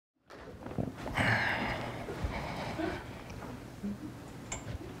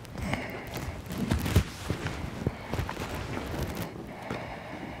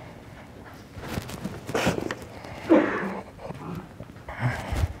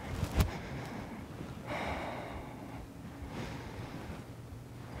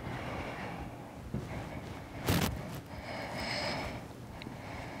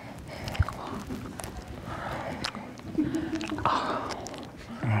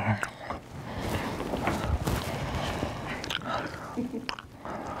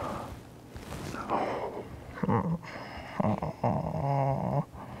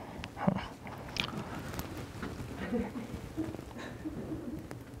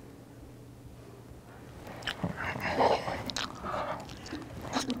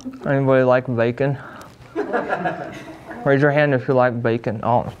Anybody like bacon? Raise your hand if you like bacon.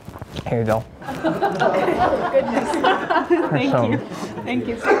 Oh, here you go. Goodness. Thank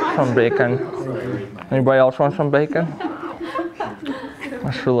you so much. Some bacon. Anybody else want some bacon?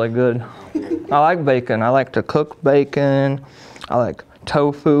 That's really good. I like bacon. I like to cook bacon. I like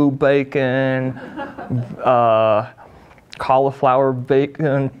tofu bacon, cauliflower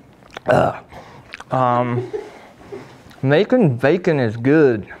bacon. Making bacon is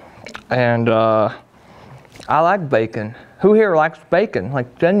good, and I like bacon. Who here likes bacon?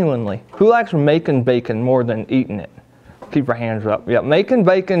 Like genuinely, who likes making bacon more than eating it? Keep your hands up. Yeah, making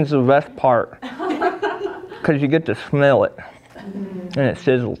bacon's the best part because you get to smell it and it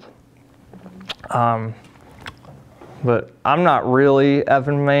sizzles. But I'm not really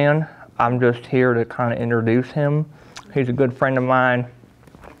Evan Mann. I'm just here to kind of introduce him. He's a good friend of mine.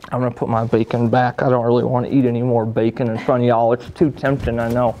 I'm gonna put my bacon back. I don't really want to eat any more bacon in front of y'all. It's too tempting, I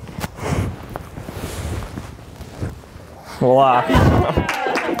know. Well,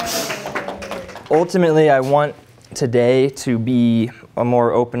 ultimately, I want today to be a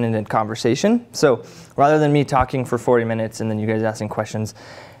more open-ended conversation. So rather than me talking for 40 minutes and then you guys asking questions,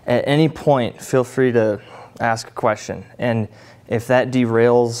 at any point, feel free to ask a question. And if that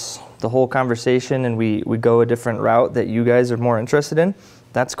derails the whole conversation and we go a different route that you guys are more interested in,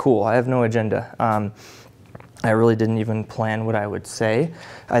 that's cool. I have no agenda. I really didn't even plan what I would say.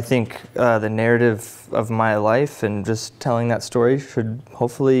 I think the narrative of my life and just telling that story should,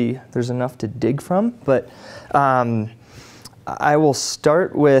 hopefully there's enough to dig from. But I will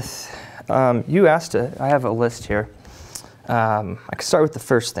start with, you asked it, I have a list here. I can start with the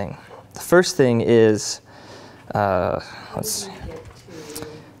first thing. The first thing is, let's see,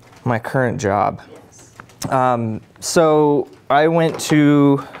 my current job. So I went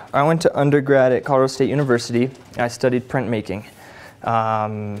to undergrad at Colorado State University. I studied printmaking,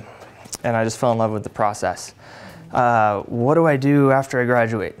 and I just fell in love with the process. What do I do after I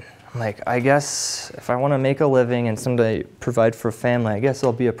graduate? I'm like, I guess if I want to make a living and someday provide for a family, I guess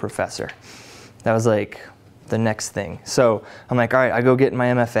I'll be a professor. That was like the next thing. So I'm like, all right, I go get my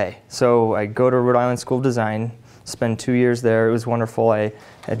MFA. So I go to Rhode Island School of Design, spend 2 years there. It was wonderful. I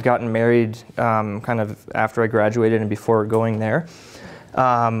had gotten married kind of after I graduated and before going there.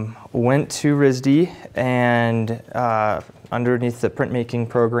 Went to RISD and underneath the printmaking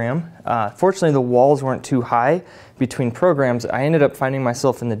program. Fortunately, the walls weren't too high between programs. I ended up finding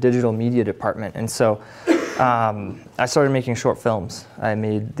myself in the digital media department. And so I started making short films. I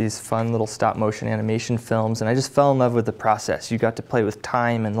made these fun little stop motion animation films, and I just fell in love with the process. You got to play with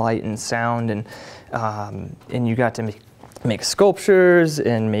time and light and sound, and you got to make sculptures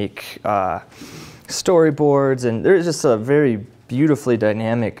and make storyboards, and there's just a very beautifully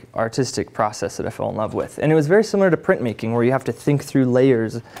dynamic artistic process that I fell in love with. And it was very similar to printmaking, where you have to think through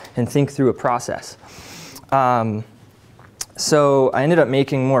layers and think through a process. So I ended up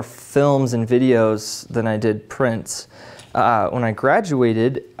making more films and videos than I did prints. When I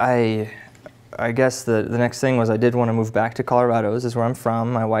graduated, I guess the next thing was I did want to move back to Colorado. This is where I'm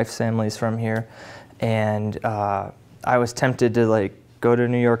from. My wife's family's from here. And I was tempted to like go to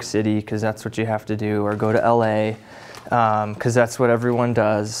New York City because that's what you have to do, or go to LA because that's what everyone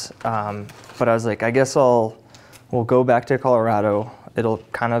does. But I was like, I guess we'll go back to Colorado. It'll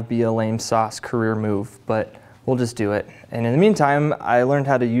kind of be a lame sauce career move, but we'll just do it. And in the meantime, I learned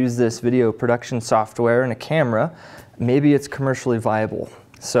how to use this video production software and a camera. Maybe it's commercially viable.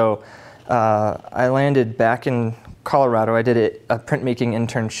 So I landed back in Colorado. I did a printmaking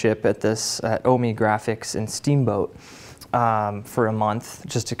internship at Omi Graphics in Steamboat for a month,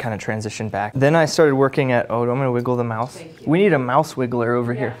 just to kind of transition back. Then I started working at, I'm gonna wiggle the mouse. We need a mouse wiggler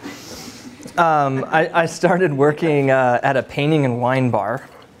over here. I started working at a painting and wine bar.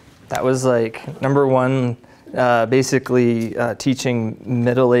 That was like #1, basically teaching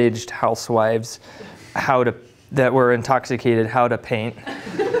middle-aged housewives that were intoxicated how to paint.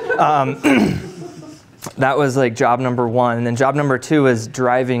 That was like job #1. And then job #2 is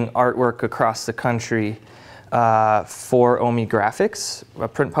driving artwork across the country for Omi Graphics, a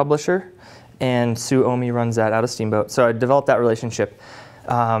print publisher. And Sue Omi runs that out of Steamboat. So I developed that relationship.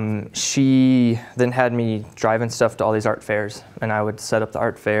 She then had me driving stuff to all these art fairs, and I would set up the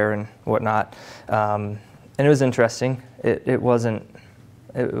art fair and whatnot. And it was interesting. It wasn't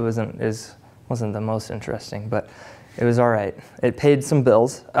the most interesting, but it was all right. It paid some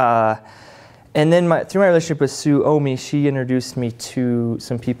bills. And then through my relationship with Sue Omi, she introduced me to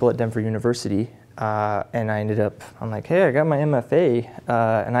some people at Denver University. And I ended up, I'm like, hey, I got my MFA.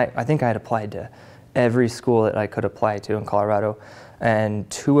 And I think I had applied to every school that I could apply to in Colorado. And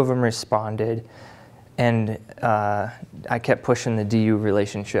 2 of them responded. and I kept pushing the DU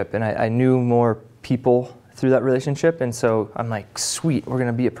relationship, and I knew more people through that relationship, and so I'm like, sweet, we're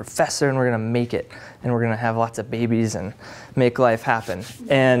gonna be a professor and we're gonna make it, and we're gonna have lots of babies and make life happen.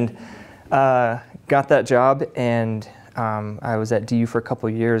 And got that job, and I was at DU for a couple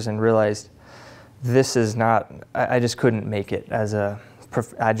years and realized this is not, I just couldn't make it as a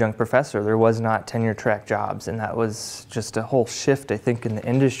adjunct professor. There was not tenure track jobs, and that was just a whole shift, I think, in the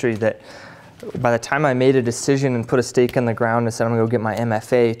industry, that by the time I made a decision and put a stake in the ground and said I'm gonna go get my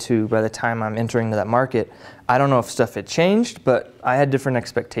MFA, to by the time I'm entering that market, I don't know if stuff had changed, but I had different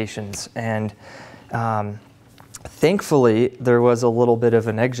expectations. And thankfully, there was a little bit of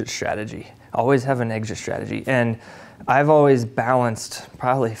an exit strategy. Always have an exit strategy. And I've always balanced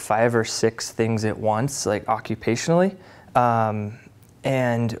probably 5 or 6 things at once, like occupationally.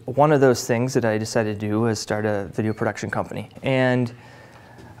 And one of those things that I decided to do was start a video production company. And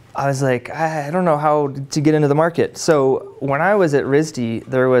I was like, I don't know how to get into the market. So when I was at RISD,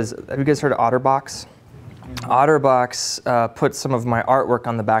 there was, have you guys heard of OtterBox? OtterBox put some of my artwork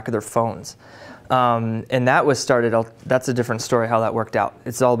on the back of their phones. And that was started, that's a different story how that worked out.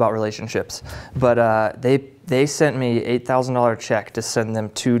 It's all about relationships. But they sent me $8,000 check to send them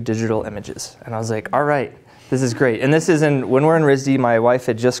 2 digital images. And I was like, all right, this is great. And this is when we're in RISD, my wife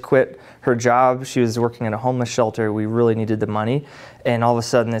had just quit her job. She was working at a homeless shelter. We really needed the money. And all of a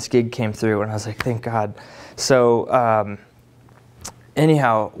sudden this gig came through, and I was like, thank God. So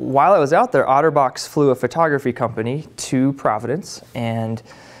anyhow, while I was out there, OtterBox flew a photography company to Providence, and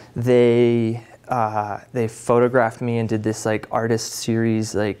they photographed me and did this like artist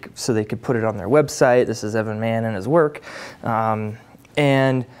series, like so they could put it on their website. This is Evan Mann and his work.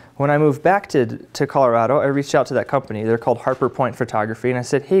 And when I moved back to Colorado, I reached out to that company. They're called Harper Point Photography, and I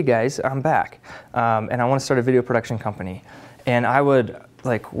said, hey guys, I'm back, and I want to start a video production company. And I would,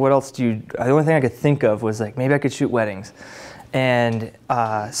 like, what else do you, the only thing I could think of was like, maybe I could shoot weddings. And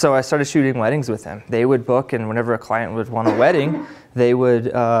so I started shooting weddings with them. They would book, and whenever a client would want a wedding,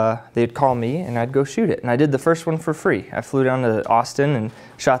 they'd call me and I'd go shoot it. And I did the first one for free. I flew down to Austin and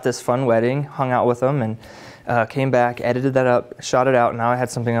shot this fun wedding, hung out with them, and came back, edited that up, shot it out, and now I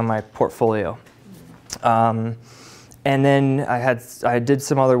had something on my portfolio. And then I did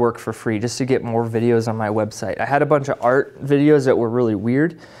some other work for free just to get more videos on my website. I had a bunch of art videos that were really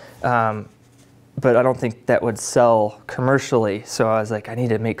weird, but I don't think that would sell commercially. So I was like, I need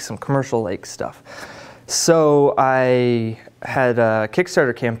to make some commercial-like stuff. So I had a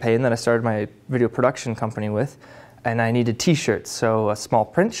Kickstarter campaign that I started my video production company with, and I needed t-shirts. So a small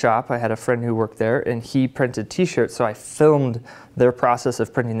print shop, I had a friend who worked there, and he printed t-shirts, so I filmed their process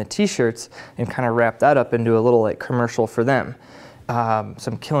of printing the t-shirts and kind of wrapped that up into a little like commercial for them. So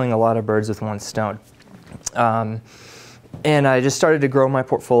I'm killing a lot of birds with one stone. And I just started to grow my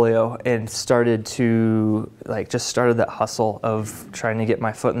portfolio and started to, just started that hustle of trying to get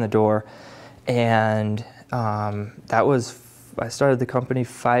my foot in the door. And I started the company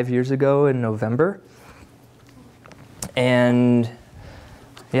 5 years ago in November. And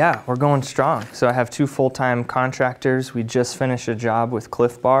yeah, we're going strong. So I have 2 full-time contractors. We just finished a job with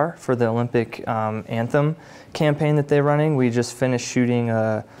Cliff Bar for the Olympic anthem campaign that they're running. We just finished shooting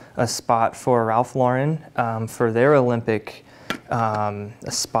a spot for Ralph Lauren for their Olympic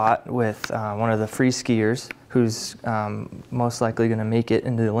spot with one of the free skiers who's most likely going to make it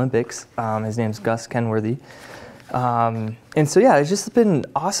into the Olympics. His name's Gus Kenworthy. And so yeah, it's just been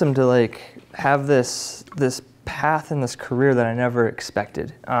awesome to have this path and this career that I never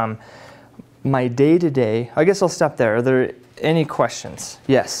expected. My day-to-day, I guess I'll stop there. Are there any questions?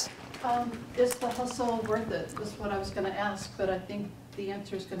 Yes? Is the hustle worth it? Is what I was going to ask, but I think the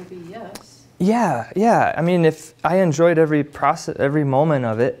answer is going to be yes. Yeah. I mean, if I enjoyed every process, every moment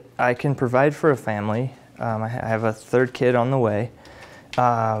of it, I can provide for a family. I have a 3rd kid on the way.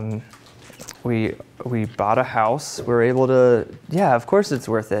 We bought a house. We're able to, yeah, of course it's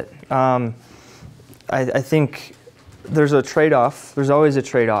worth it. I think there's a trade-off. There's always a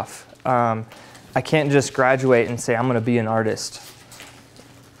trade-off. I can't just graduate and say I'm going to be an artist.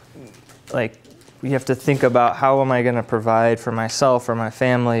 You have to think about how am I going to provide for myself or my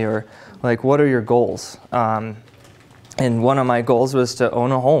family, or what are your goals? And one of my goals was to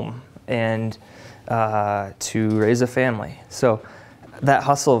own a home and to raise a family. So that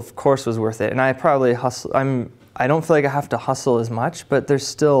hustle, of course, was worth it. And I probably hustle. I don't feel like I have to hustle as much, but there's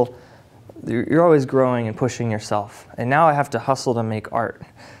still, you're always growing and pushing yourself. And now I have to hustle to make art.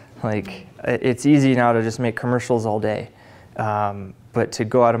 It's easy now to just make commercials all day. But to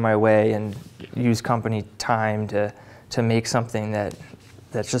go out of my way and use company time to make something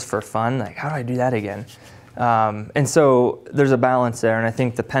that's just for fun, how do I do that again? And so there's a balance there, and I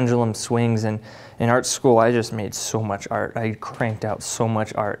think the pendulum swings. And in art school, I just made so much art. I cranked out so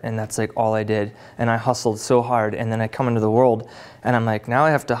much art, and that's like all I did. And I hustled so hard, and then I come into the world, and I'm like, now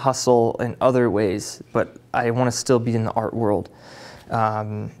I have to hustle in other ways, but I want to still be in the art world.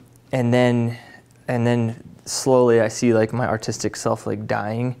 And then slowly I see like my artistic self like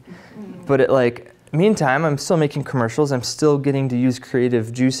dying. But meantime, I'm still making commercials. I'm still getting to use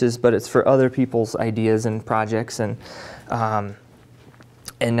creative juices, but it's for other people's ideas and projects. And now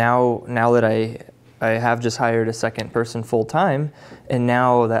that I have just hired a second person full time, and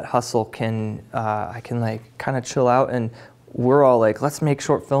now that hustle I can like kind of chill out, and we're all like, let's make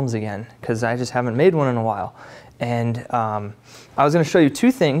short films again, because I just haven't made one in a while. And I was going to show you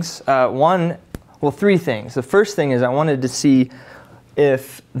two things. Three things. The first thing is I wanted to see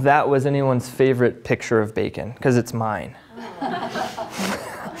if that was anyone's favorite picture of bacon, because it's mine.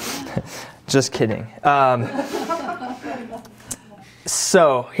 Just kidding.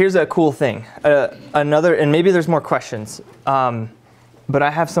 So here's a cool thing. And maybe there's more questions, but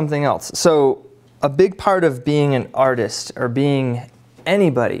I have something else. So a big part of being an artist, or being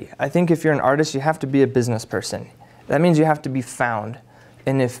anybody, I think if you're an artist, you have to be a business person. That means you have to be found.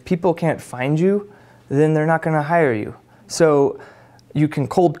 And if people can't find you, then they're not going to hire you. So you can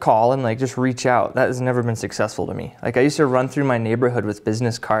cold call and like just reach out. That has never been successful to me. Like I used to run through my neighborhood with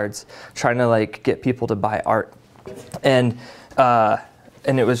business cards trying to like get people to buy art. And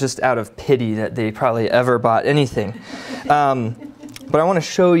it was just out of pity that they probably ever bought anything. But I want to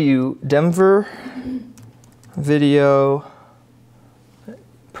show you Denver video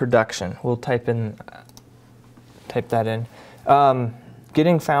production. We'll type that in.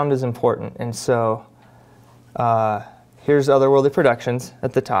 Getting found is important, and so here's Otherworldly Productions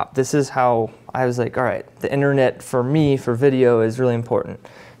at the top. This is how I was like, all right, the internet for me, for video, is really important.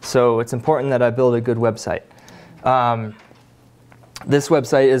 So it's important that I build a good website. This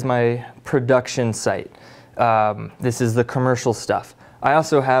website is my production site. This is the commercial stuff. I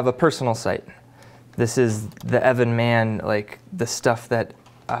also have a personal site. This is the Evan Mann, like the stuff that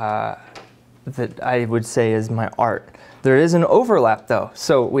I would say is my art. There is an overlap though.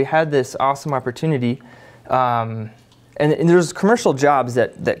 So we had this awesome opportunity, and there's commercial jobs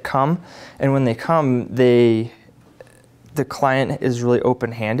that come, and when they come, the client is really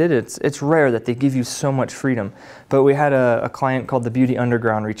open-handed. It's rare that they give you so much freedom. But we had a client called the Beauty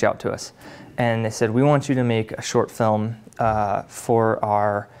Underground reach out to us, and they said, we want you to make a short film for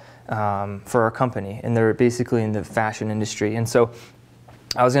our company, and they're basically in the fashion industry. And so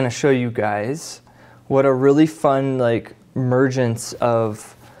I was going to show you guys what a really fun like mergence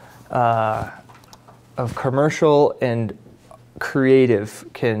of commercial and creative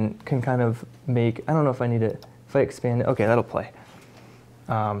can kind of make. I don't know if I need it. If I expand it, okay, that'll play.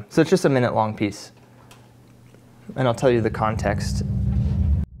 So it's just a minute-long piece, and I'll tell you the context.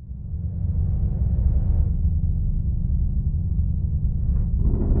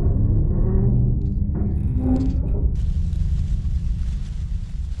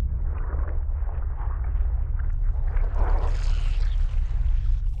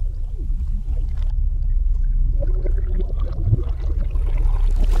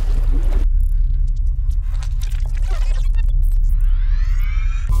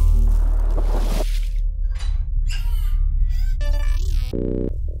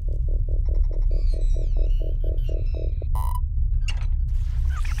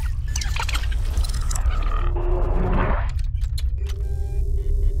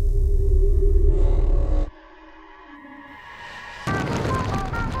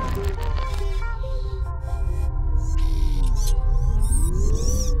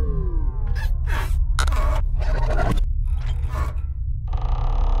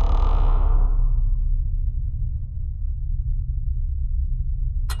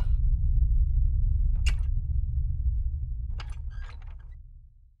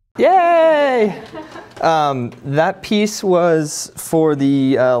 Yay! That piece was for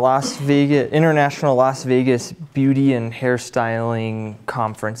the International Las Vegas Beauty and Hairstyling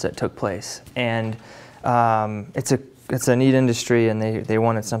Conference that took place, and it's a neat industry, and they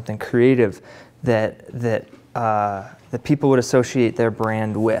wanted something creative that people would associate their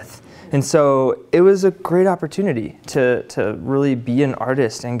brand with, and so it was a great opportunity to really be an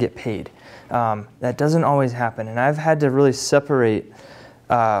artist and get paid. That doesn't always happen, and I've had to really separate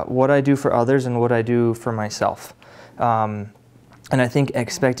what I do for others and what I do for myself. And I think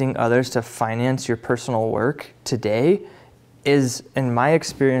expecting others to finance your personal work today is, in my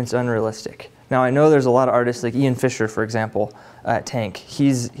experience, unrealistic. Now I know there's a lot of artists like Ian Fisher, for example, at Tank.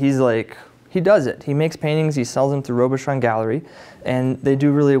 He's does it. He makes paintings, he sells them through Robuchon Gallery, and they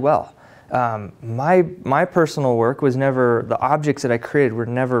do really well. My personal work was never, the objects that I created were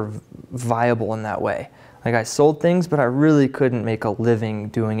never viable in that way. Like I sold things, but I really couldn't make a living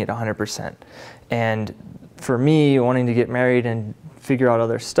doing it 100%. And for me, wanting to get married and figure out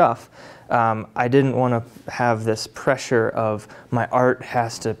other stuff, I didn't want to have this pressure of my art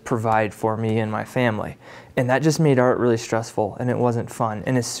has to provide for me and my family. And that just made art really stressful, and it wasn't fun.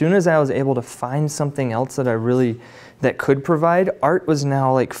 And as soon as I was able to find something else that could provide, art was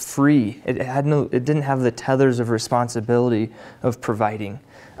now like free. It didn't have the tethers of responsibility of providing.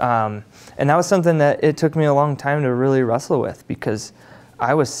 And that was something that it took me a long time to really wrestle with, because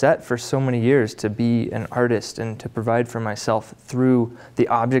I was set for so many years to be an artist and to provide for myself through the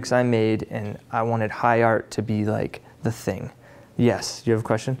objects I made, and I wanted high art to be like the thing. Yes, do you have a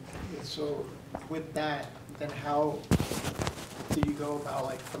question? So with that, then how did you go about,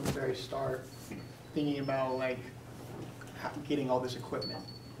 like, from the very start, thinking about like getting all this equipment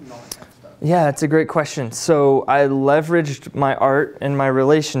and all that kind of stuff? Yeah, that's a great question. So I leveraged my art and my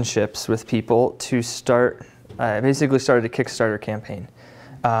relationships with people to start, I basically started a Kickstarter campaign.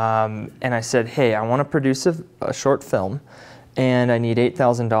 And I said, hey, I want to produce a short film, and I need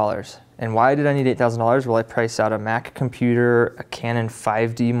 $8,000. And why did I need $8,000? Well, I priced out a Mac computer, a Canon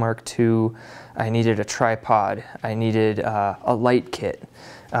 5D Mark II, I needed a tripod, I needed a light kit,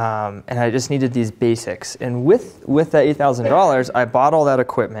 and I just needed these basics. And with that $8,000, I bought all that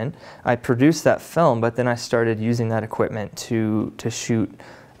equipment, I produced that film, but then I started using that equipment to shoot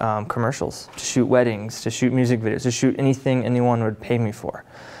commercials, to shoot weddings, to shoot music videos, to shoot anything anyone would pay me for.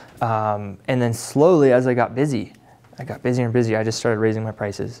 And then slowly, as I got busier and busier, I just started raising my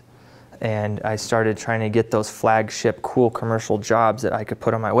prices. And I started trying to get those flagship cool commercial jobs that I could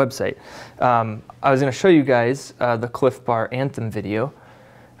put on my website. I was going to show you guys the Cliff Bar Anthem video.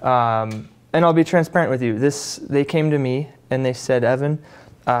 And I'll be transparent with you. They came to me and they said, Evan,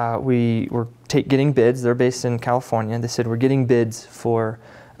 we were getting bids. They're based in California. They said, we're getting bids for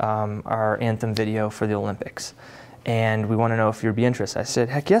our Anthem video for the Olympics. And we want to know if you'd be interested. I said,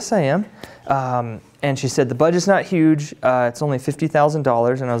 heck yes, I am. And she said, the budget's not huge. It's only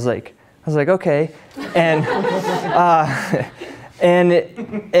 $50,000. And I was like, okay. And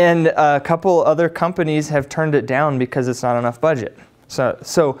and a couple other companies have turned it down because it's not enough budget.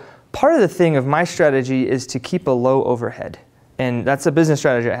 So part of the thing of my strategy is to keep a low overhead. And that's a business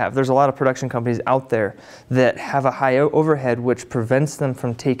strategy I have. There's a lot of production companies out there that have a high overhead, which prevents them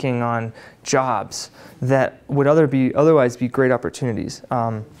from taking on jobs that would otherwise be great opportunities.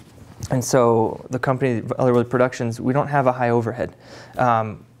 And so the company, Otherworldly Productions, we don't have a high overhead,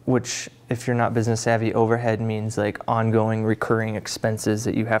 which, if you're not business savvy, overhead means like ongoing recurring expenses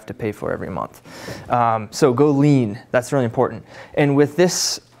that you have to pay for every month. So go lean. That's really important. And with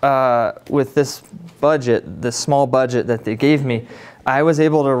this budget, the small budget that they gave me, I was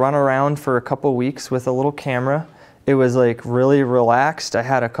able to run around for a couple weeks with a little camera. It was like really relaxed. I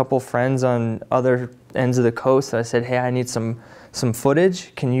had a couple friends on other ends of the coast. I said, hey, I need some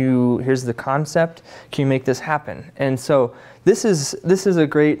footage. Here's the concept. Can you make this happen? And so this is a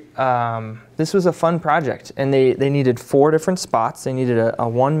great, this was a fun project. And they needed 4 different spots. They needed a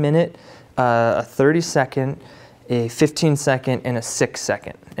 1 minute, a 30-second, a 15-second, and a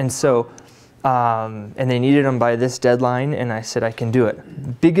 6-second. And so, and they needed them by this deadline, and I said I can do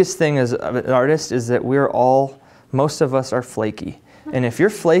it. Biggest thing as an artist is that most of us are flaky. And if you're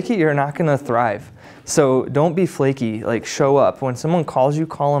flaky, you're not gonna thrive. So don't be flaky, like show up. When someone calls you,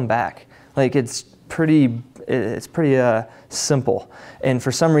 call them back. Like it's pretty simple. And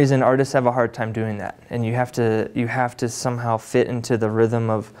for some reason, artists have a hard time doing that. And you have to somehow fit into the rhythm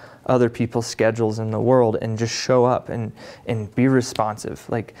of other people's schedules in the world and just show up and be responsive.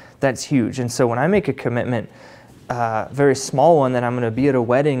 Like that's huge. And so when I make a commitment, very small one, that I'm going to be at a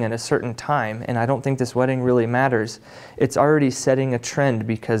wedding at a certain time, and I don't think this wedding really matters, it's already setting a trend,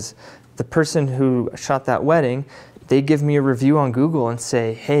 because the person who shot that wedding, they give me a review on Google and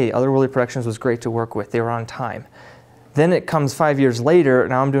say, hey, Otherworldly Productions was great to work with. They were on time. Then it comes 5 years later,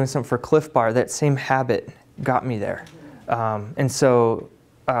 now I'm doing something for Cliff Bar. That same habit got me there. And so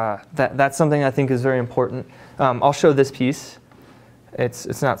that's something I think is very important. I'll show this piece.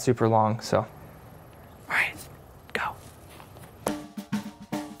 It's not super long, so. All right, go.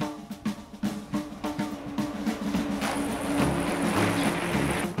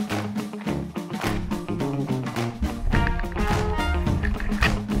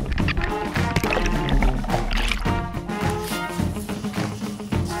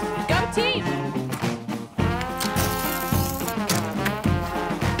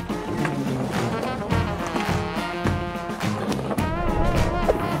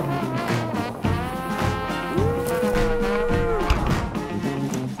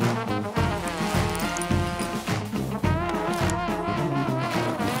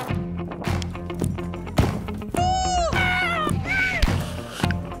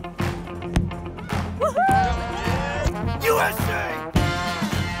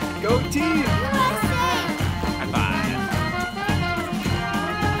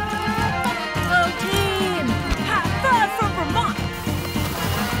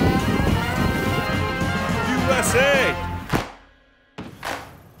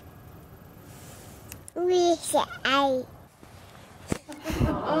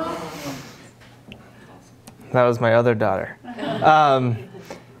 That was my other daughter.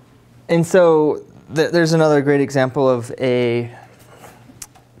 And so there's another great example of a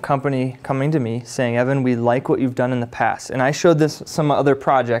company coming to me saying, Evan, we like what you've done in the past. And I showed this some other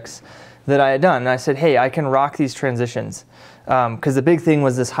projects that I had done. And I said, hey, I can rock these transitions. Because the big thing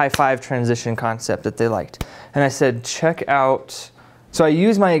was this high five transition concept that they liked. And I said, check out. So I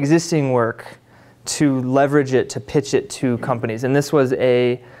used my existing work to leverage it, to pitch it to companies. And this was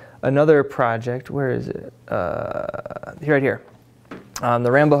another project. Where is it? Right here.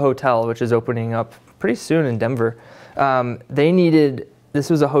 The Rambo Hotel, which is opening up pretty soon in Denver. This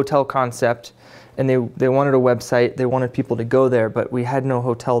was a hotel concept, and they wanted a website. They wanted people to go there, but we had no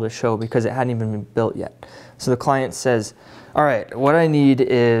hotel to show because it hadn't even been built yet. So the client says, all right, what I need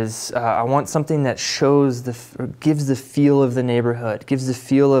is, I want something that shows gives the feel of the neighborhood, gives the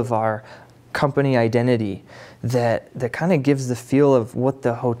feel of our company identity, that kind of gives the feel of what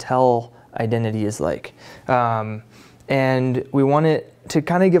the hotel identity is like. And we want it to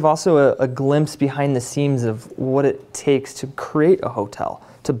kind of give also a glimpse behind the scenes of what it takes to create a hotel,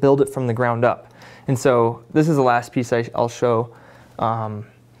 to build it from the ground up. And so this is the last piece I'll show.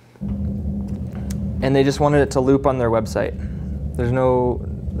 And they just wanted it to loop on their website. There's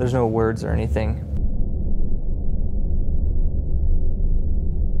no words or anything.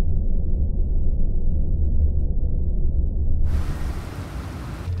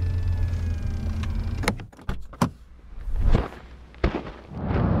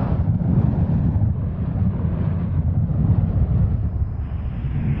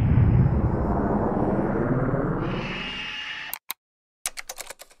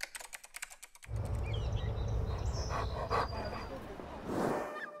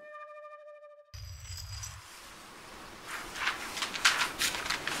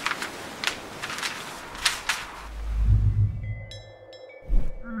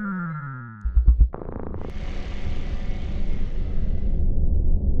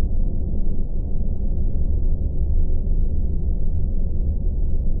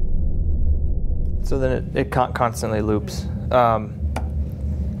 So then it constantly loops.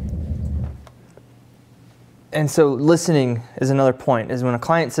 And so listening is another point, is when a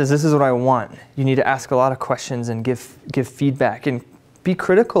client says, this is what I want, you need to ask a lot of questions and give feedback and be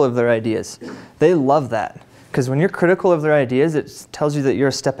critical of their ideas. They love that, because when you're critical of their ideas, it tells you that you're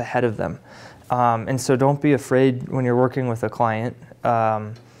a step ahead of them. And so don't be afraid when you're working with a client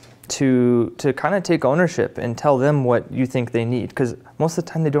to kind of take ownership and tell them what you think they need, because most of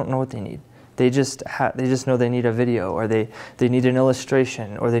the time they don't know what they need. They just know they need a video, or they need an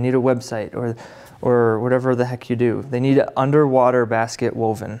illustration, or they need a website, or whatever the heck you do. They need an underwater basket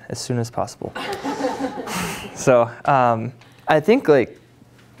woven as soon as possible. So I think, like,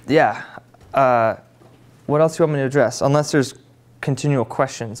 yeah. What else do you want me to address? Unless there's continual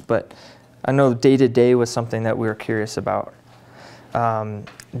questions, but I know day-to-day was something that we were curious about.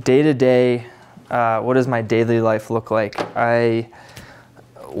 Day-to-day, what does my daily life look like? I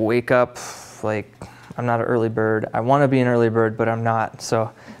wake up, like, I'm not an early bird. I want to be an early bird, but I'm not.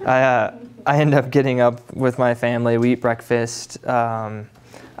 So I end up getting up with my family. We eat breakfast. I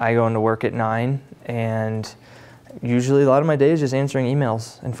go into work at 9, and usually a lot of my day is just answering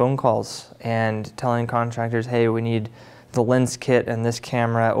emails and phone calls and telling contractors, hey, we need the lens kit and this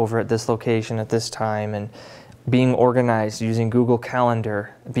camera over at this location at this time, and being organized, using Google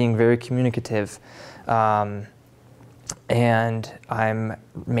Calendar, being very communicative. And I'm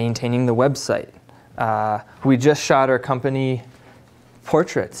maintaining the website. We just shot our company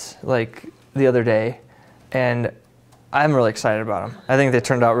portraits like the other day, and I'm really excited about them. I think they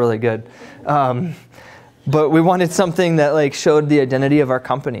turned out really good. But we wanted something that, like, showed the identity of our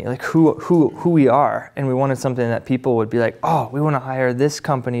company, like who we are, and we wanted something that people would be like, oh, we want to hire this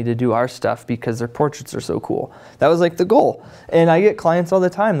company to do our stuff because their portraits are so cool. That was like the goal. And I get clients all the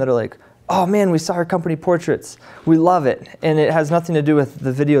time that are like, oh man, we saw our company portraits. We love it. And it has nothing to do with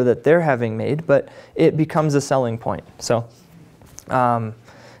the video that they're having made, but it becomes a selling point. So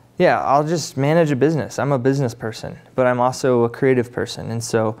yeah, I'll just manage a business. I'm a business person, but I'm also a creative person. And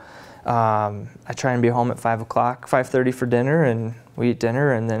so I try and be home at 5 o'clock, 5:30 for dinner, and we eat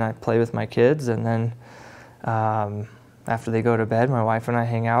dinner, and then I play with my kids. And then after they go to bed, my wife and I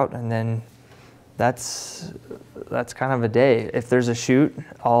hang out, and then that's kind of a day. If there's a shoot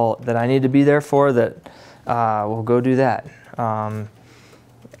that I need to be there for, that we'll go do that. I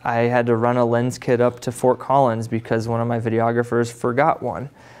had to run a lens kit up to Fort Collins because one of my videographers forgot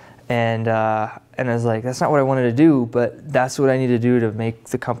one. And I was like, that's not what I wanted to do, but that's what I need to do to make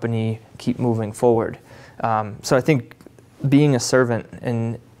the company keep moving forward. So I think being a servant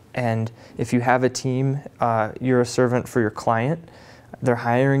and And if you have a team, you're a servant for your client. They're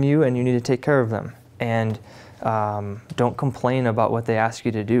hiring you and you need to take care of them. And don't complain about what they ask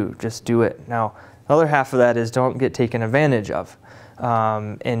you to do, just do it. Now, the other half of that is don't get taken advantage of,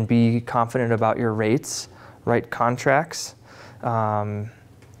 and be confident about your rates, write contracts.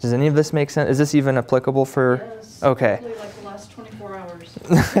 Does any of this make sense? Is this even applicable for? Yes, Okay. probably like the last 24 hours.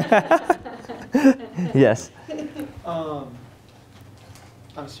 Yes.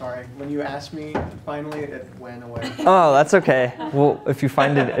 I'm sorry. When you asked me, finally it went away. Oh, that's okay. Well, if you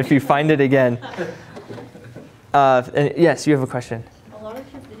find it again. And yes, you have a question. A lot of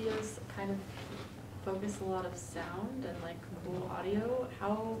your videos kind of focus a lot of sound and like cool audio.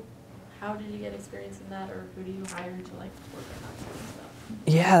 How did you get experience in that, or who do you hire to like work on that sort of stuff?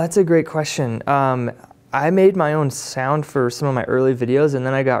 Yeah, that's a great question. I made my own sound for some of my early videos, and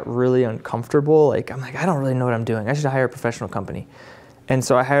then I got really uncomfortable. Like, I'm like, I don't really know what I'm doing. I should hire a professional company. And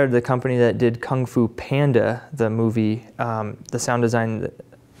so I hired the company that did Kung Fu Panda, the movie, the sound design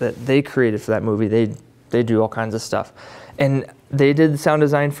that they created for that movie. They do all kinds of stuff. And they did the sound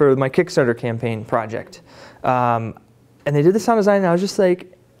design for my Kickstarter campaign project. And they did the sound design, and I was just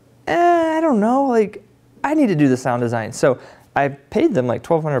like, I don't know, like, I need to do the sound design. So I paid them like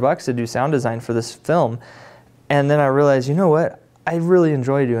 $1,200 to do sound design for this film. And then I realized, you know what, I really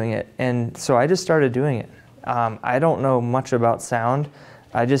enjoy doing it. And so I just started doing it. I don't know much about sound.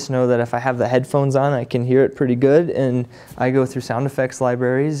 I just know that if I have the headphones on, I can hear it pretty good, and I go through sound effects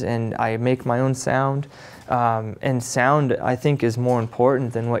libraries and I make my own sound. And sound, I think, is more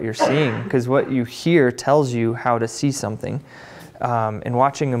important than what you're seeing, because what you hear tells you how to see something. And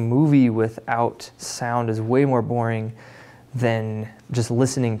watching a movie without sound is way more boring than just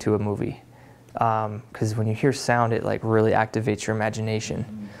listening to a movie. Because when you hear sound, it like really activates your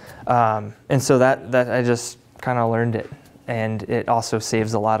imagination. And so that I just kind of learned it. And it also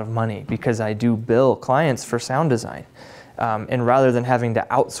saves a lot of money because I do bill clients for sound design. And rather than having to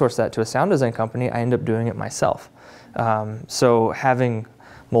outsource that to a sound design company, I end up doing it myself. So having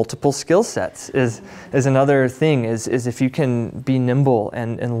multiple skill sets is another thing, is if you can be nimble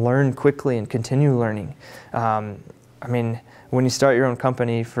and learn quickly and continue learning. I mean, when you start your own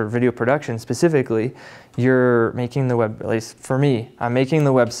company for video production specifically, you're making the web, at least for me, I'm making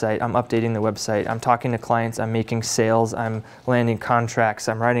the website, I'm updating the website, I'm talking to clients, I'm making sales, I'm landing contracts,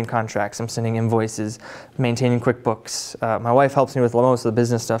 I'm writing contracts, I'm sending invoices, maintaining QuickBooks. My wife helps me with most of the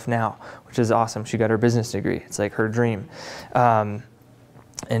business stuff now, which is awesome. She got her business degree. It's like her dream.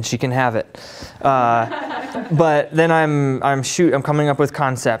 And she can have it. But then I'm coming up with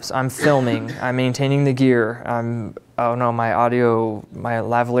concepts, I'm filming, I'm maintaining the gear, oh no, my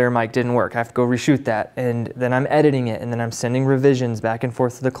lavalier mic didn't work, I have to go reshoot that, and then I'm editing it, and then I'm sending revisions back and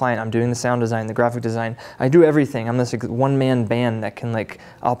forth to the client, I'm doing the sound design, the graphic design, I do everything. I'm this one-man band that can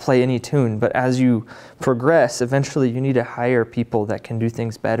I'll play any tune, but as you progress, eventually you need to hire people that can do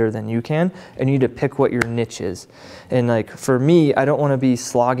things better than you can, and you need to pick what your niche is. And for me, I don't want to be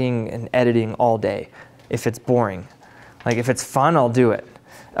slogging and editing all day if it's boring. If it's fun, I'll do it.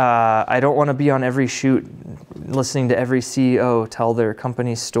 I don't want to be on every shoot listening to every CEO tell their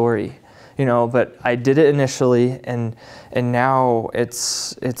company's story, but I did it initially, and now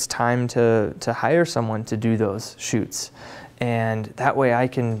it's time to hire someone to do those shoots, and that way I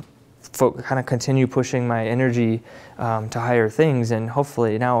can kind of continue pushing my energy to higher things. And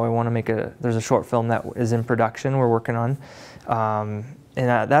hopefully now I want to there's a short film that is in production we're working on. And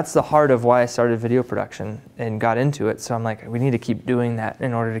that's the heart of why I started video production and got into it. So I'm like, we need to keep doing that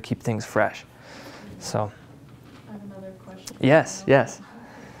in order to keep things fresh. So. I have another question. Yes, yes.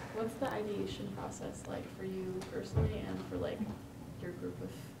 What's the ideation process like for you personally and for your group of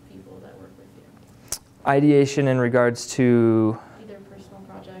people that work with you? Ideation in regards to? Either personal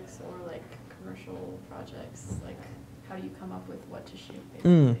projects or commercial projects. How do you come up with what to shoot,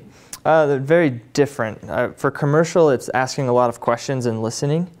 basically? They're very different. For commercial, it's asking a lot of questions and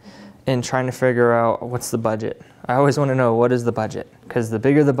listening and trying to figure out what's the budget. I always want to know what is the budget, because the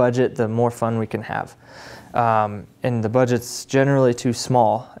bigger the budget, the more fun we can have. And the budget's generally too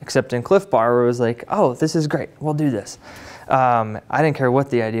small, except in Cliff Bar where it was like, oh, this is great, we'll do this. I didn't care what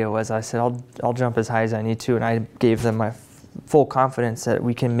the idea was. I said, I'll jump as high as I need to, and I gave them my full confidence that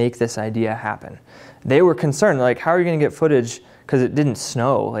we can make this idea happen. They were concerned, how are you going to get footage? Because it didn't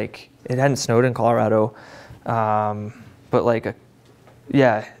snow. It hadn't snowed in Colorado, but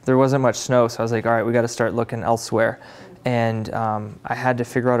there wasn't much snow. So I was like, all right, we got to start looking elsewhere. And I had to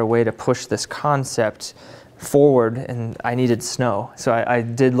figure out a way to push this concept forward, and I needed snow. So I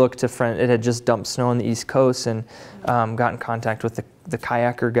did look to it had just dumped snow on the East Coast, and got in contact with the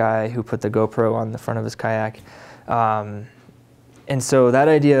kayaker guy who put the GoPro on the front of his kayak. And so that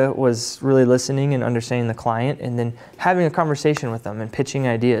idea was really listening and understanding the client and then having a conversation with them and pitching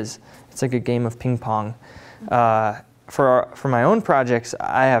ideas. It's like a game of ping pong. For my own projects,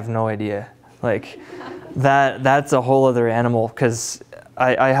 I have no idea. Like that's a whole other animal, because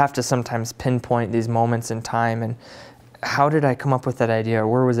I have to sometimes pinpoint these moments in time and how did I come up with that idea, or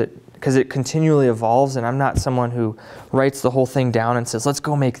where was it? Because it continually evolves, and I'm not someone who writes the whole thing down and says, let's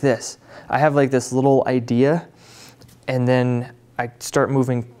go make this. I have like this little idea, and then I start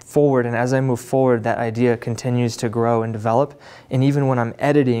moving forward, and as I move forward, that idea continues to grow and develop. And even when I'm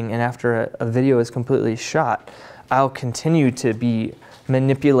editing and after a video is completely shot, I'll continue to be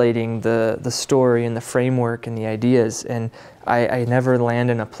manipulating the story and the framework and the ideas, and I never land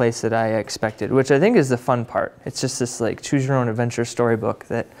in a place that I expected, which I think is the fun part. It's just this like choose your own adventure storybook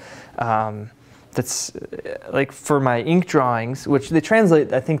that that's like for my ink drawings, which they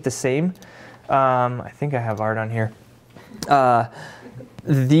translate I think the same. I think I have art on here.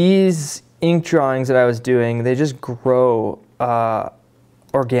 These ink drawings that I was doing, they just grow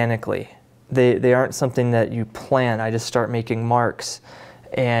organically. They aren't something that you plan. I just start making marks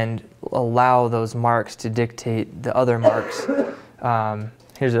and allow those marks to dictate the other marks.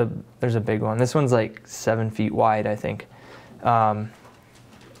 There's a big one. This one's like 7 feet wide, I think. But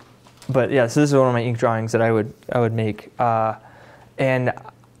yeah, so this is one of my ink drawings that I would make. And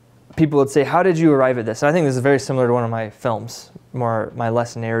people would say, how did you arrive at this? And I think this is very similar to one of my films, more my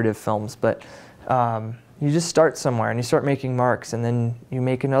less narrative films. But you just start somewhere and you start making marks, and then you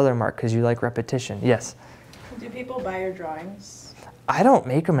make another mark because you like repetition. Yes? Do people buy your drawings? I don't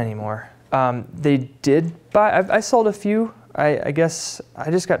make them anymore. They did buy, I sold a few. I guess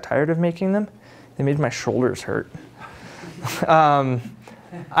I just got tired of making them. They made my shoulders hurt.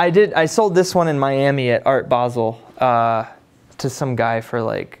 I sold this one in Miami at Art Basel to some guy for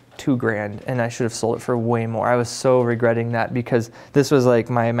like $2,000, and I should have sold it for way more. I was so regretting that, because this was like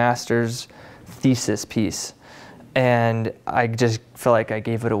my master's thesis piece, and I just feel like I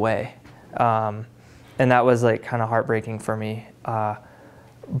gave it away. And that was like kind of heartbreaking for me.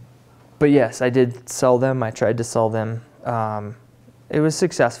 But yes, I did sell them. I tried to sell them. It was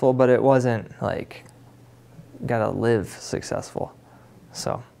successful, but it wasn't like gotta live successful.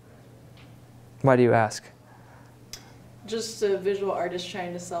 So why do you ask? Just a visual artist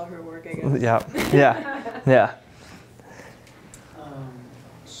trying to sell her work, I guess. Yeah.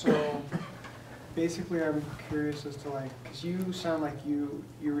 So basically, I'm curious as to like, because you sound like you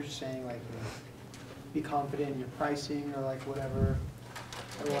were just saying like, you know, be confident in your pricing or like whatever.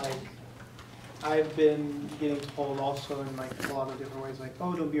 And like, I've been getting told also in like a lot of different ways, like,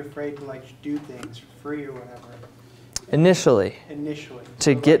 oh, don't be afraid to like do things for free or whatever. Initially.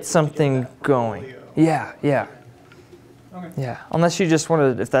 To get something going. Portfolio. Yeah. Okay. Yeah. Unless you just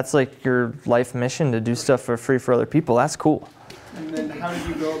want to, if that's like your life mission to do stuff for free for other people, that's cool. And then how did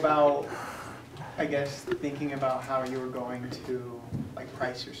you go about, I guess, thinking about how you were going to like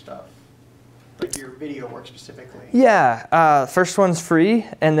price your stuff? Like your video work specifically? Yeah, first one's free,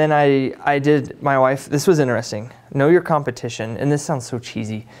 and then I did, my wife, this was interesting, know your competition, and this sounds so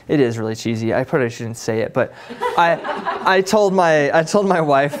cheesy. It is really cheesy. I probably shouldn't say it, but I told my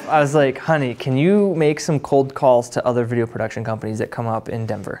wife, I was like, honey, can you make some cold calls to other video production companies that come up in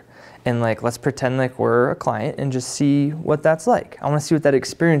Denver? And like, let's pretend like we're a client and just see what that's like. I want to see what that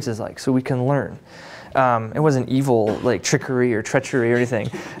experience is like so we can learn. It wasn't evil, like trickery or treachery or anything.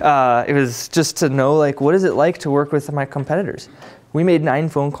 It was just to know, like, what is it like to work with my competitors? We made 9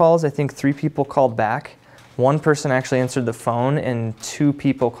 phone calls. I think 3 people called back. 1 person actually answered the phone, and 2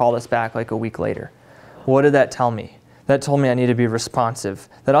 people called us back like a week later. What did that tell me? That told me I need to be responsive.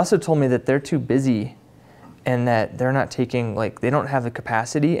 That also told me that they're too busy and that they're not taking, like, they don't have the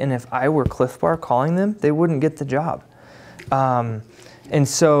capacity. And if I were Cliff Bar calling them, they wouldn't get the job. And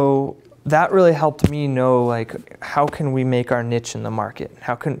so that really helped me know, like, how can we make our niche in the market?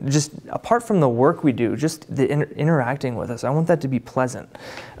 How can, just apart from the work we do, just the interacting with us, I want that to be pleasant.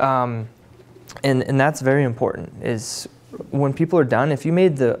 And that's very important, is when people are done, if you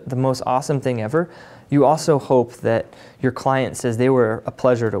made the most awesome thing ever, you also hope that your client says they were a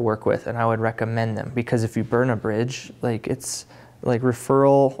pleasure to work with and I would recommend them. Because if you burn a bridge, like, it's like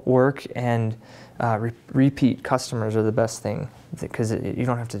referral work and repeat customers are the best thing, because you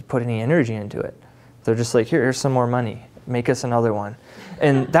don't have to put any energy into it. They're just like, here's some more money, make us another one.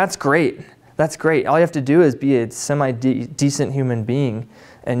 And that's great. That's great. All you have to do is be a semi-decent human being,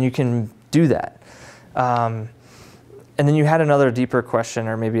 and you can do that. And then you had another deeper question,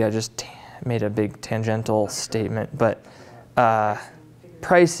 or maybe I just made a big tangential statement, but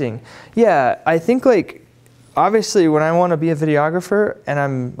pricing. Yeah, I think, like, obviously when I want to be a videographer and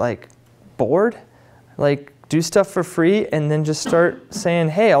I'm like bored, like do stuff for free and then just start saying,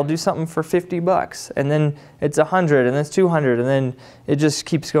 hey, I'll do something for $50. And then it's 100 and then it's 200 and then it just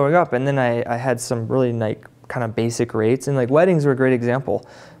keeps going up. And then I had some really like kind of basic rates, and like weddings were a great example.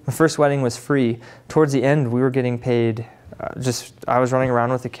 My first wedding was free. Towards the end, we were getting paid I was running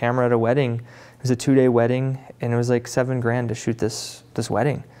around with a camera at a wedding. It was a 2-day wedding, and it was like $7,000 to shoot this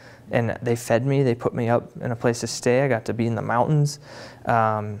wedding. And they fed me, they put me up in a place to stay. I got to be in the mountains.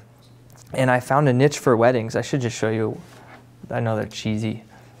 And I found a niche for weddings. I should just show you. I know they're cheesy,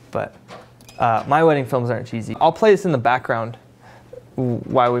 but my wedding films aren't cheesy. I'll play this in the background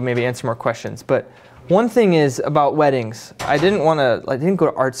while we maybe answer more questions. But one thing is about weddings. I didn't go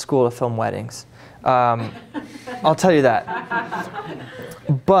to art school to film weddings. I'll tell you that.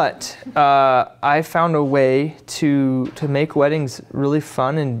 But I found a way to make weddings really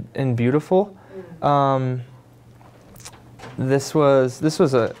fun and beautiful. This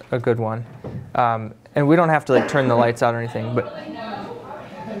was a good one, and we don't have to like turn the lights out or anything, but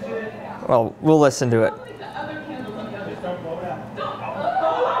well, we'll listen to it.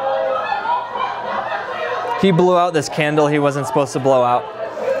 He blew out this candle he wasn't supposed to blow out.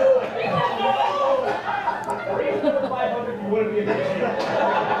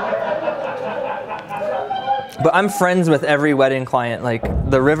 But I'm friends with every wedding client. Like,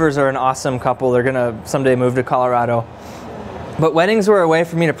 the Rivers are an awesome couple. They're gonna someday move to Colorado. But weddings were a way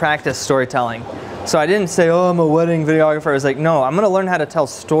for me to practice storytelling. So I didn't say, oh, I'm a wedding videographer. I was like, no, I'm gonna learn how to tell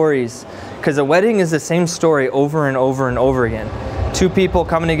stories, because a wedding is the same story over and over and over again. Two people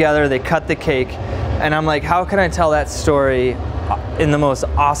coming together, they cut the cake, and I'm like, how can I tell that story in the most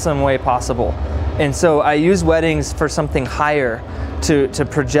awesome way possible? And so I use weddings for something higher to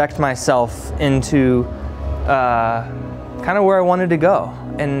project myself into kind of where I wanted to go.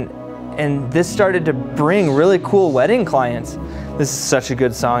 And this started to bring really cool wedding clients. This is such a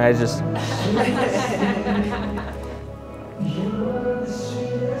good song. I just...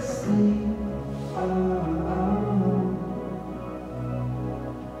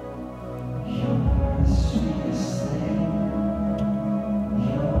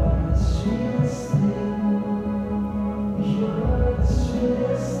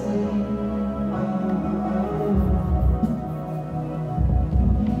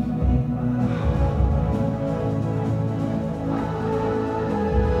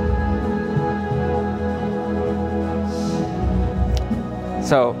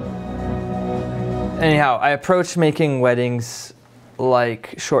 So, anyhow, I approach making weddings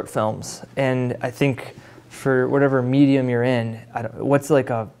like short films, and I think for whatever medium you're in, what's like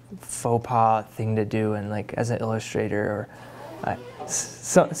a faux pas thing to do, and like as an illustrator, or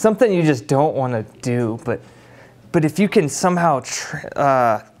something you just don't want to do, but if you can somehow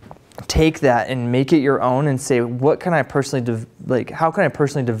take that and make it your own and say, what can I personally how can I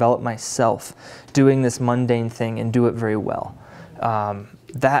personally develop myself doing this mundane thing and do it very well?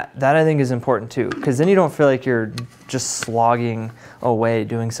 That I think is important too, because then you don't feel like you're just slogging away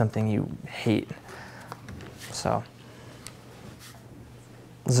doing something you hate. So,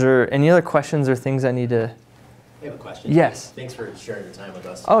 is there any other questions or things I need to? I have a question. Yes. Thanks for sharing your time with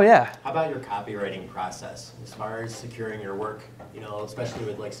us. Oh yeah. How about your copywriting process as far as securing your work? You know, especially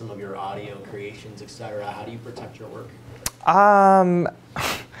with like some of your audio creations, etc. How do you protect your work? I'm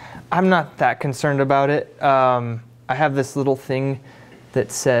not that concerned about it. I have this little thing that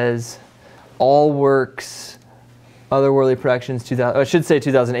says all works Otherworldly Productions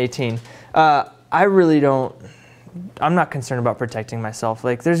 2018. I really don't, I'm not concerned about protecting myself.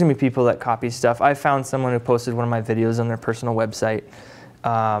 Like, there's gonna be people that copy stuff. I found someone who posted one of my videos on their personal website,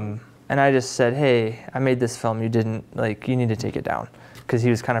 and I just said, hey, I made this film, you didn't, like, you need to take it down, because he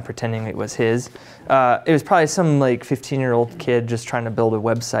was kind of pretending it was his. It was probably some like 15-year-old kid just trying to build a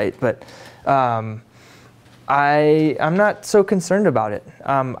website, but I'm not so concerned about it.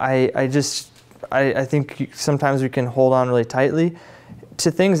 I think sometimes we can hold on really tightly to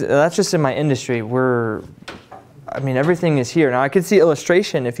things. That's just in my industry. I mean, everything is here. Now I could see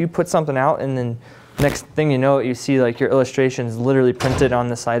illustration. If you put something out and then next thing you know, you see like your illustrations literally printed on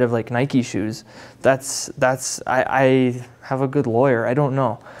the side of like Nike shoes. I have a good lawyer. I don't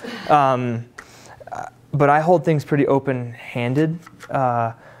know. But I hold things pretty open-handed.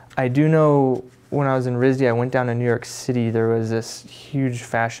 I do know when I was in RISD, I went down to New York City. There was this huge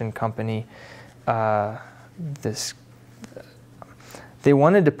fashion company. They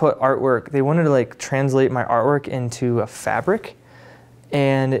wanted to put artwork. They wanted to like translate my artwork into a fabric,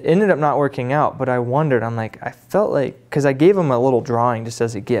 and it ended up not working out. But I wondered. I'm like, I felt like, because I gave them a little drawing just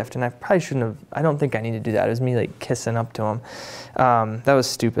as a gift, and I probably shouldn't have. I don't think I need to do that. It was me like kissing up to them. That was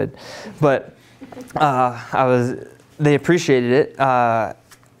stupid, but they appreciated it.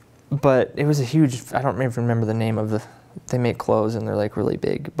 but it was a huge, I don't even remember the name of they make clothes and they're like really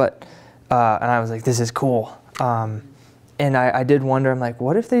big, but, and I was like, this is cool. And I did wonder, I'm like,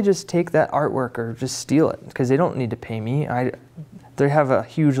 what if they just take that artwork or just steal it? Because they don't need to pay me. They have a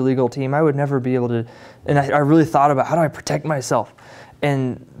huge legal team. I would never be able to, and I really thought about how do I protect myself?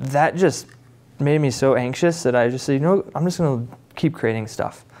 And that just made me so anxious that I just said, you know, I'm just gonna keep creating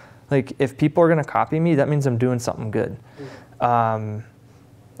stuff. Like if people are gonna copy me, that means I'm doing something good.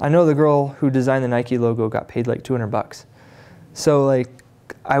 I know the girl who designed the Nike logo got paid like $200. So like,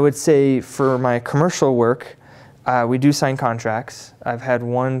 I would say for my commercial work, we do sign contracts. I've had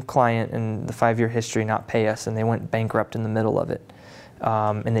one client in the 5-year history not pay us, and they went bankrupt in the middle of it.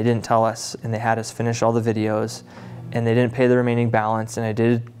 And they didn't tell us, and they had us finish all the videos, and they didn't pay the remaining balance. And I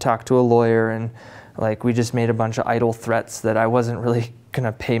did talk to a lawyer, and like we just made a bunch of idle threats that I wasn't really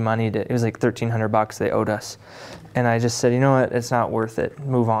gonna pay money to. It was like $1,300 they owed us, and I just said, you know what, it's not worth it.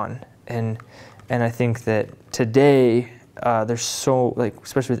 Move on. And I think that today there's so like,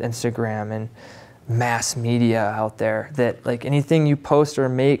 especially with Instagram and mass media out there, that like anything you post or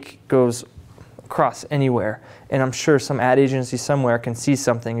make goes across anywhere. And I'm sure some ad agency somewhere can see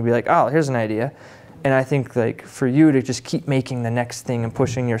something and be like, oh, here's an idea. And I think like for you to just keep making the next thing and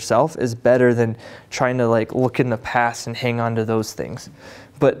pushing yourself is better than trying to like look in the past and hang on to those things.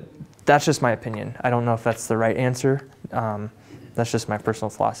 But that's just my opinion. I don't know if that's the right answer. That's just my personal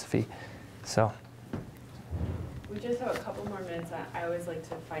philosophy. So. We just have a couple more minutes. I always like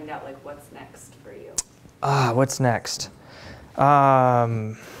to find out like what's next for you. What's next?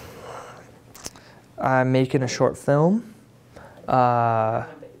 I'm making a short film.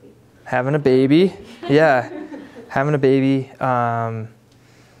 Having a baby. Yeah, having a baby.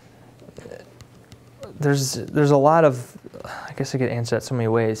 There's a lot of, I guess I could answer that so many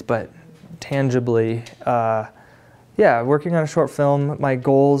ways, but tangibly, yeah, working on a short film. My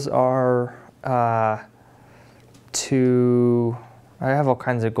goals are I have all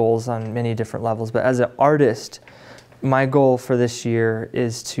kinds of goals on many different levels, but as an artist, my goal for this year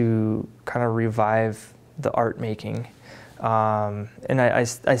is to kind of revive the art making. And I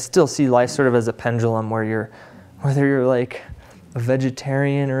still see life sort of as a pendulum where whether you're like a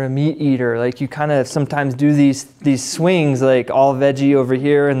vegetarian or a meat eater, like you kind of sometimes do these swings, like all veggie over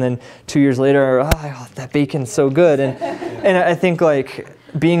here, and then 2 years later, oh, that bacon's so good. And I think like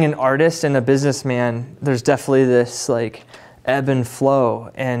being an artist and a businessman, there's definitely this like ebb and flow.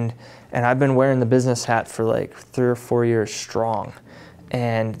 And I've been wearing the business hat for like 3 or 4 years strong.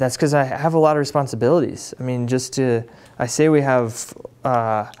 And that's because I have a lot of responsibilities. I mean, I say we have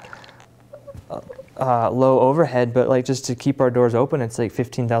low overhead, but like just to keep our doors open, it's like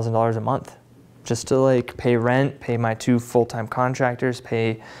 $15,000 a month. Just to like pay rent, pay my 2 full-time contractors,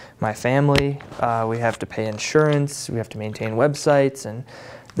 pay my family. We have to pay insurance, we have to maintain websites, and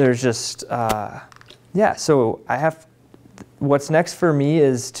there's just, yeah, so what's next for me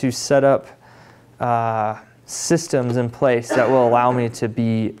is to set up systems in place that will allow me to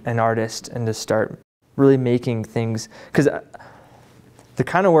be an artist and to start really making things, because the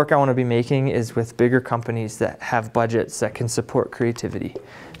kind of work I want to be making is with bigger companies that have budgets that can support creativity.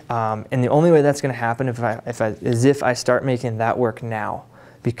 And the only way that's going to happen is if I start making that work now.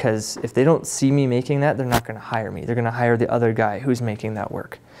 Because if they don't see me making that, they're not going to hire me. They're going to hire the other guy who's making that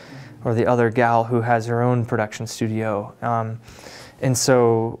work, or the other gal who has her own production studio. And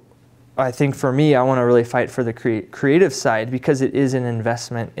so I think for me, I want to really fight for the creative side, because it is an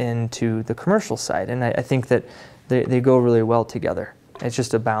investment into the commercial side. And I think that they go really well together. It's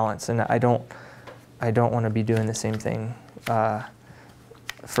just a balance, and I don't want to be doing the same thing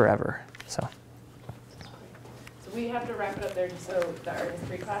forever. So we have to wrap it up there so the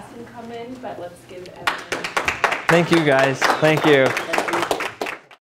artistry class can come in, but let's give everyone. Thank you guys. Thank you.